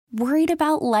Worried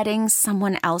about letting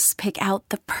someone else pick out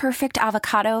the perfect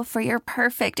avocado for your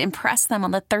perfect impress them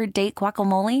on the third date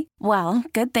guacamole? Well,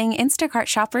 good thing Instacart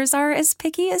shoppers are as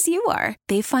picky as you are.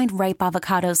 They find ripe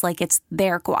avocados like it's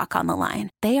their guac on the line.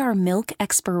 They are milk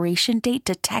expiration date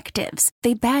detectives.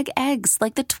 They bag eggs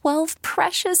like the 12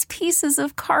 precious pieces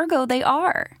of cargo they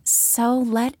are. So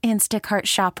let Instacart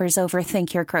shoppers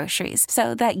overthink your groceries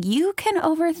so that you can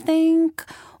overthink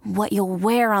what you'll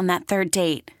wear on that third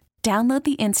date. Download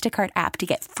the Instacart app to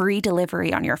get free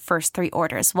delivery on your first 3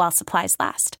 orders while supplies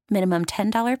last. Minimum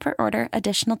 $10 per order.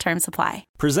 Additional terms apply.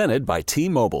 Presented by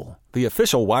T-Mobile, the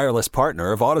official wireless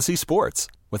partner of Odyssey Sports.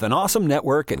 With an awesome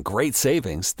network and great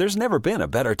savings, there's never been a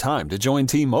better time to join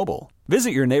T-Mobile. Visit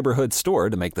your neighborhood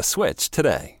store to make the switch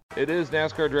today. It is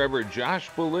NASCAR driver Josh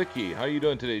Bilicki. How are you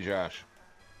doing today, Josh?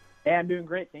 Hey, I'm doing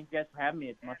great. Thank you guys for having me.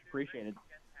 It's much appreciated.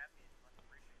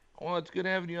 Well, it's good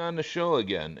having you on the show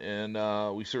again, and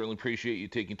we certainly appreciate you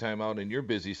taking time out in your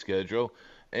busy schedule.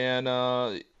 And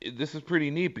this is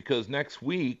pretty neat because next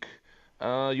week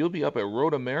you'll be up at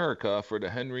Road America for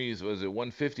the Henry's, was it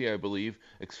 150, I believe,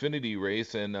 Xfinity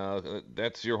race, and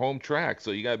that's your home track, so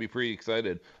you got to be pretty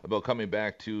excited about coming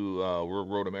back to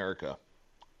Road America.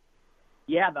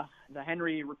 Yeah, the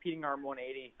Henry repeating arm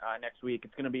 180 next week.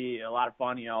 It's going to be a lot of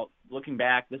fun. You know, looking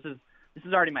back, this is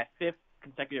already my 5th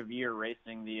consecutive year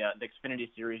racing the Xfinity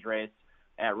Series race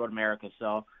at Road America.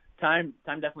 So time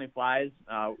definitely flies.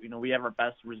 We have our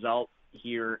best result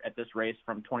here at this race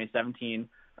from 2017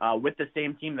 with the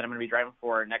same team that I'm going to be driving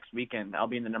for next weekend. I'll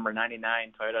be in the number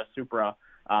 99 Toyota Supra.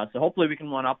 So hopefully we can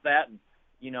one up that. And,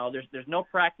 there's no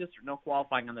practice or no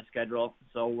qualifying on the schedule.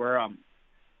 So we're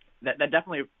that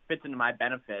definitely fits into my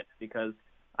benefit because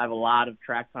I have a lot of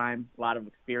track time, a lot of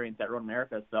experience at Road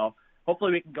America. So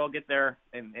hopefully we can go get there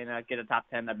and get a top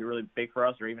 10. That'd be really big for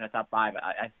us, or even a top 5.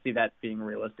 I see that being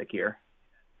realistic here.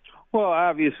 Well,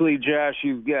 obviously, Josh,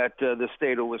 you've got the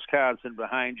state of Wisconsin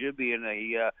behind you, being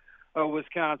a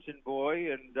Wisconsin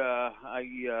boy, and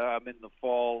I'm in the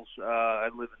Falls. I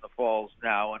live in the Falls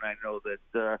now, and I know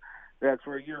that that's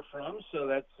where you're from, so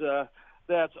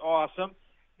that's awesome.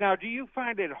 Now, do you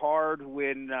find it hard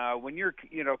when you're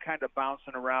kind of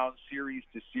bouncing around series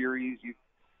to series?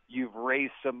 You've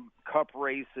raced some cup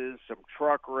races, some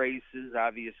truck races,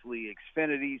 obviously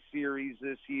Xfinity Series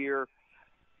this year.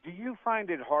 Do you find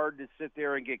it hard to sit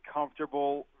there and get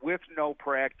comfortable with no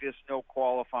practice, no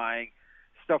qualifying,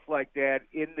 stuff like that,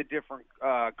 in the different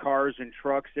cars and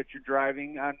trucks that you're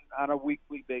driving on a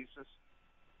weekly basis?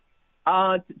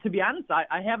 To be honest,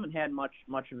 I haven't had much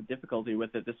of a difficulty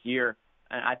with it this year.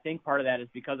 And I think part of that is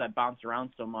because I bounced around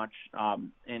so much.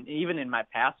 And even in my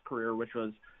past career, which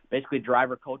was basically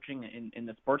driver coaching in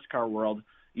the sports car world,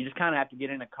 you just kind of have to get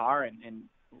in a car and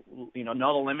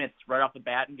know the limits right off the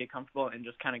bat and get comfortable and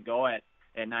just kind of go at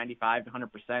 95 to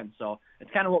 100%. So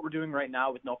it's kind of what we're doing right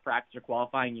now with no practice or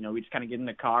qualifying. We just kind of get in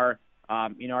the car.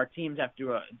 Our teams have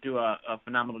to do a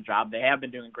phenomenal job. They have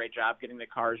been doing a great job getting the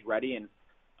cars ready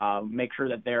and make sure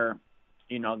that their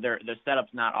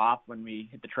setup's not off when we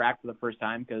hit the track for the first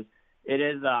time, because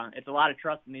it's a lot of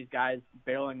trust in these guys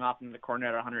barreling off into the corner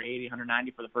at 180,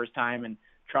 190 for the first time, and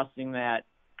trusting that,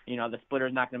 the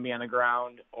splitter's not going to be on the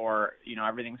ground or,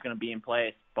 everything's going to be in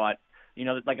place. But,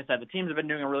 like I said, the teams have been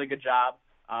doing a really good job.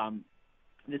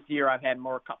 This year I've had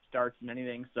more Cup starts than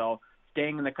anything. So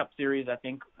staying in the Cup Series, I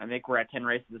think we're at 10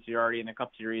 races this year already in the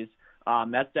Cup Series.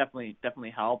 That's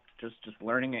definitely helped, just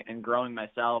learning it and growing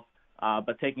myself.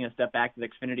 But taking a step back to the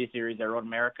Xfinity Series at Road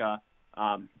America,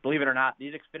 believe it or not,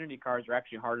 these Xfinity cars are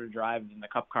actually harder to drive than the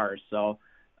Cup cars. So,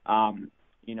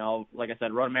 like I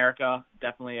said, Road America,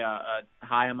 definitely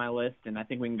high on my list, and I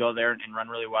think we can go there and run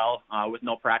really well with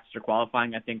no practice or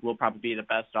qualifying. I think we'll probably be the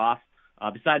best off,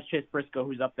 besides Chase Briscoe,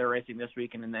 who's up there racing this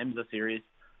weekend in the IMSA Series.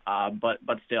 But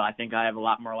still, I think I have a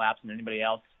lot more laps than anybody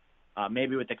else,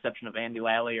 maybe with the exception of Andy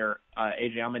Lally or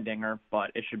AJ Allmendinger, but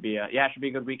it should be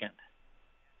a good weekend.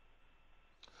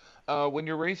 When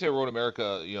you're racing at Road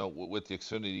America, with the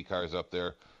Xfinity cars up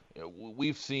there,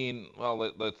 we've seen.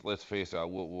 Well, let's face it.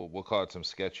 We'll call it some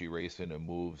sketchy racing and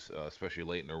moves, especially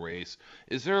late in the race.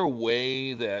 Is there a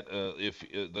way that if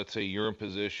let's say you're in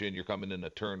position, you're coming into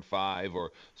turn 5,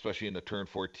 or especially into turn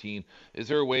 14, is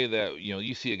there a way that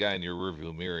you see a guy in your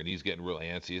rearview mirror and he's getting real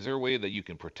antsy? Is there a way that you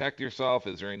can protect yourself?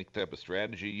 Is there any type of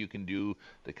strategy you can do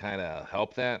to kind of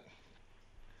help that?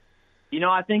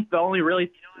 I think the only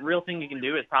real thing you can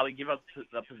do is probably give up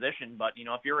the position. But,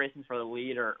 if you're racing for the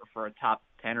lead or for a top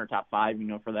 10 or top 5,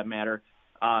 for that matter,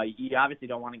 you obviously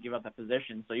don't want to give up that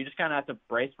position. So you just kind of have to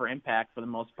brace for impact for the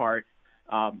most part.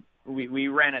 We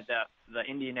ran at the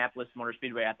Indianapolis Motor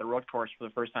Speedway at the road course for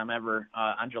the first time ever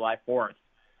on July 4th.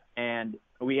 and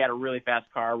we had a really fast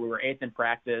car. We were 8th in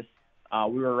practice.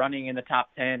 We were running in the top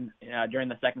 10 during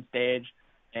the second stage,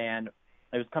 and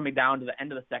it was coming down to the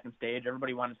end of the second stage.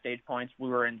 Everybody wanted stage points. We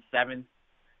were in 7th,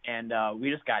 and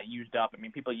we just got used up. I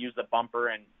mean, people use the bumper,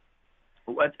 and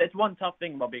it's one tough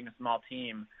thing about being a small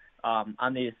team.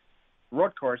 On these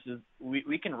road courses,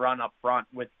 we can run up front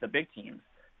with the big teams,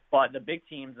 but the big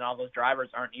teams and all those drivers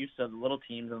aren't used to the little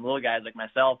teams and little guys like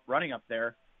myself running up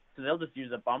there, so they'll just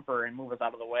use a bumper and move us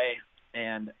out of the way,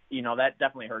 and, that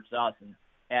definitely hurts us. And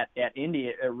at Indy,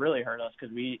 it really hurt us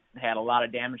because we had a lot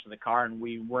of damage to the car, and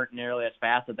we weren't nearly as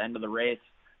fast at the end of the race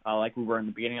like we were in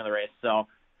the beginning of the race. So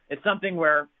it's something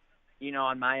where,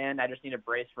 on my end, I just need to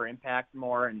brace for impact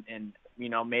more and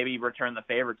maybe return the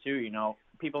favor too.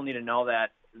 People need to know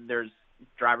that there's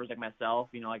drivers like myself,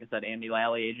 like I said, Andy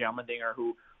Lally, AJ Allmendinger,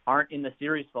 who aren't in the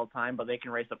series full time, but they can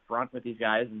race up front with these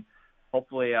guys. And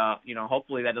hopefully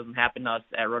that doesn't happen to us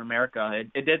at Road America.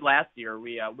 It did last year.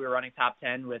 We were running top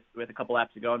 10 with a couple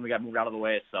laps to go, and we got moved out of the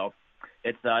way. So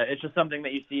it's just something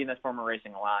that you see in this form of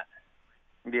racing a lot.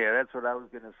 Yeah, that's what I was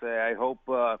going to say. I hope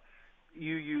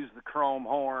you use the chrome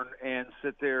horn and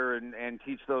sit there and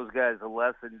teach those guys a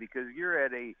lesson, because you're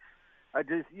at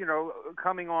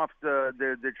coming off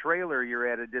the trailer, you're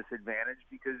at a disadvantage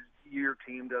because your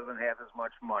team doesn't have as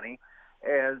much money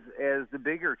as the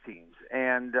bigger teams.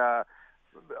 And a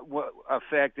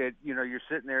fact that, you're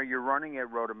sitting there, you're running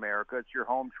at Road America, it's your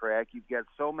home track, you've got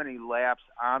so many laps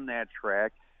on that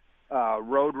track.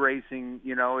 Road racing,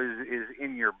 is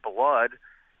in your blood.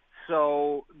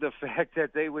 So the fact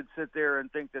that they would sit there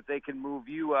and think that they can move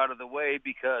you out of the way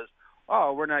because,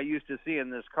 we're not used to seeing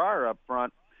this car up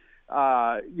front,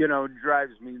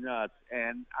 drives me nuts.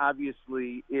 And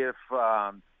obviously, if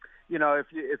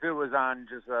it was on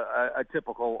just a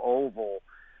typical oval,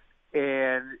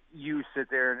 and you sit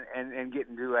there and get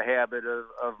into a habit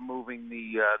of moving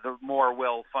the more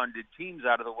well-funded teams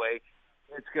out of the way,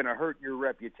 it's going to hurt your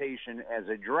reputation as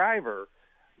a driver.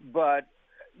 But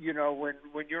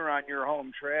when you're on your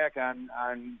home track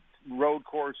on road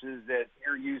courses that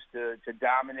you're used to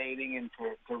dominating and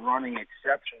to running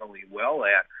exceptionally well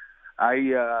at,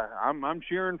 I'm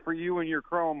cheering for you and your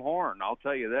chrome horn. I'll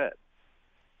tell you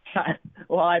that.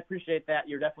 Well, I appreciate that.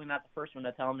 You're definitely not the first one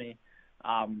to tell me.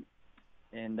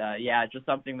 It's just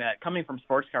something that, coming from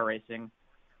sports car racing,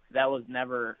 that was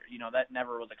never, that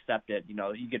never was accepted.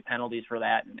 You get penalties for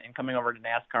that, and coming over to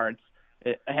NASCAR,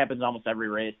 it happens almost every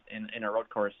race in a road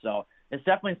course. So it's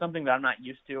definitely something that I'm not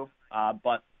used to.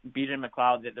 But BJ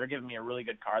McLeod, they're giving me a really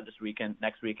good car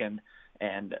next weekend,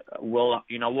 and we'll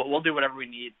do whatever we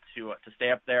need to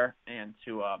stay up there and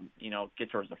to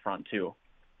get towards the front too.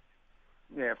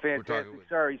 Yeah, fantastic.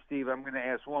 Sorry, Steve, I'm going to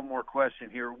ask one more question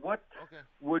here. What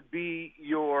would be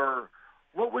your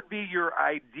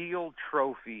ideal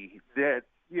trophy that,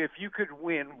 if you could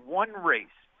win one race,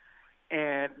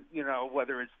 and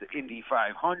whether it's the Indy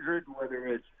 500, whether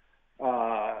it's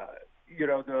a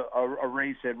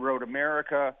race at Road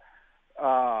America,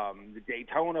 the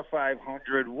Daytona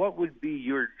 500, what would be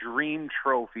your dream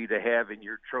trophy to have in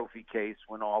your trophy case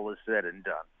when all is said and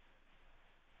done?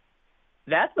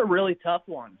 That's a really tough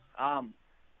one.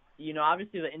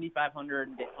 Obviously the Indy 500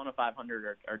 and Daytona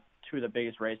 500 are two of the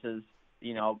biggest races,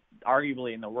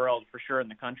 arguably in the world, for sure in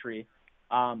the country.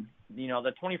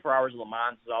 The 24 Hours of Le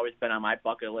Mans has always been on my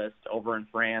bucket list over in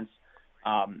France.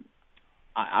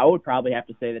 I would probably have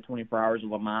to say the 24 Hours of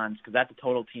Le Mans, because that's a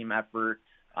total team effort.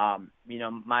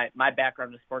 My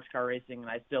background is sports car racing, and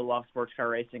I still love sports car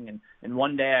racing. And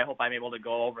one day I hope I'm able to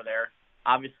go over there.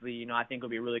 Obviously, I think it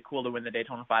would be really cool to win the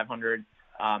Daytona 500.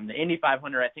 The Indy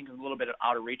 500, I think, is a little bit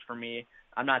out of reach for me.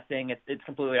 I'm not saying it's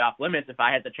completely off limits. If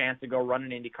I had the chance to go run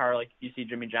an Indy car like you see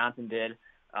Jimmy Johnson did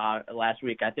last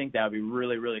week, I think that would be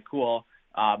really, really cool.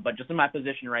 But just in my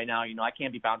position right now, I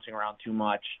can't be bouncing around too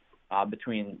much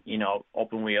between,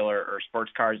 open wheel or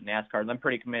sports cars and NASCARs. I'm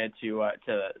pretty committed to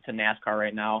NASCAR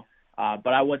right now.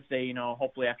 But I would say,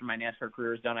 hopefully after my NASCAR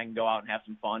career is done, I can go out and have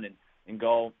some fun and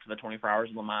go to the 24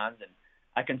 Hours of Le Mans. And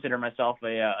I consider myself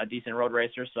a decent road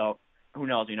racer, so who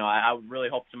knows? I would really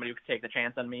hope somebody could take the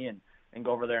chance on me and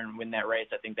go over there and win that race.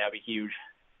 I think that would be huge.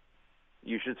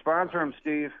 You should sponsor him,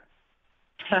 Steve.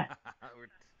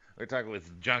 We're talking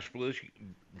with Josh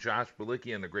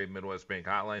Bilicki on the Great Midwest Bank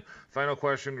Hotline. Final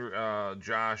question,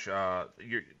 Josh.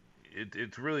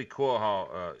 It's really cool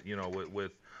how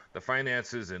with the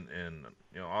finances and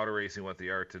auto racing what they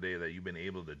are today, that you've been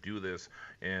able to do this,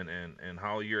 and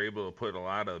how you're able to put a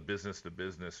lot of business to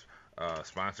business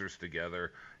sponsors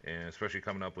together, and especially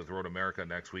coming up with Road America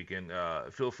next weekend.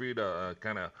 Feel free to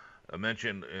kind of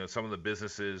mention some of the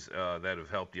businesses that have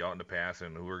helped you out in the past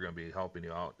and who are going to be helping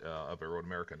you out up at Road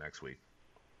America next week.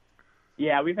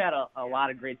 Yeah, we've had a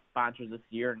lot of great sponsors this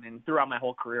year and throughout my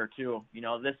whole career too.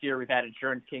 This year we've had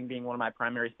Insurance King being one of my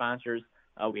primary sponsors.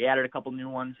 We added a couple new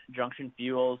ones, Junction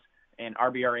Fuels and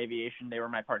RBR Aviation. They were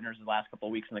my partners the last couple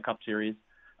of weeks in the Cup Series.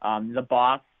 The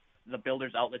Boss, the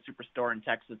Builders Outlet Superstore in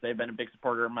Texas, they've been a big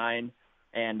supporter of mine.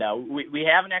 And we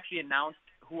haven't actually announced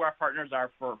who our partners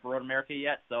are for Road America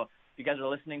yet. So if you guys are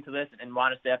listening to this and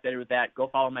want to stay updated with that, go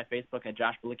follow my Facebook at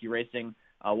Josh Bilicki Racing.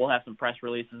 We'll have some press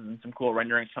releases and some cool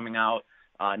renderings coming out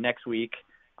next week,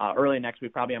 early next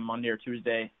week, probably on Monday or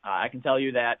Tuesday. I can tell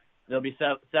you that there'll be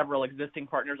several existing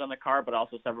partners on the car, but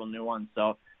also several new ones.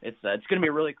 So it's going to be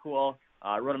really cool.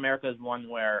 Road America is one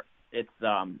where it's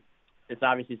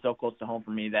obviously so close to home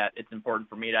for me that it's important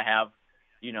for me to have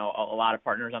a lot of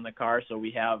partners on the car. So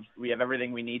we have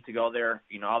everything we need to go there.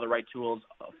 All the right tools,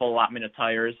 a full allotment of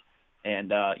tires. And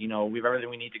we have everything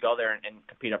we need to go there and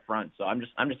compete up front. So I'm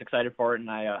just excited for it,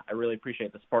 and I really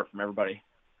appreciate the support from everybody.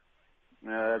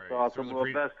 That's awesome. Well,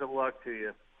 best of luck to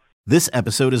you. This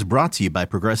episode is brought to you by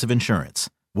Progressive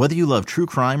Insurance. Whether you love true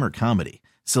crime or comedy,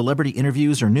 celebrity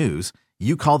interviews or news,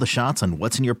 you call the shots on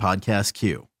what's in your podcast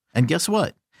queue. And guess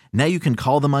what? Now you can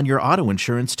call them on your auto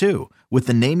insurance too with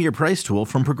the Name Your Price tool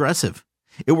from Progressive.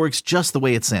 It works just the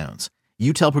way it sounds.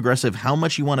 You tell Progressive how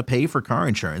much you want to pay for car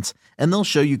insurance, and they'll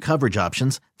show you coverage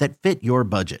options that fit your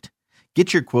budget.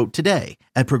 Get your quote today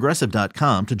at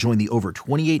Progressive.com to join the over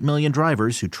 28 million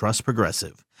drivers who trust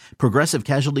Progressive. Progressive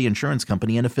Casualty Insurance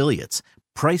Company and Affiliates.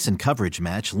 Price and coverage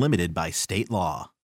match limited by state law.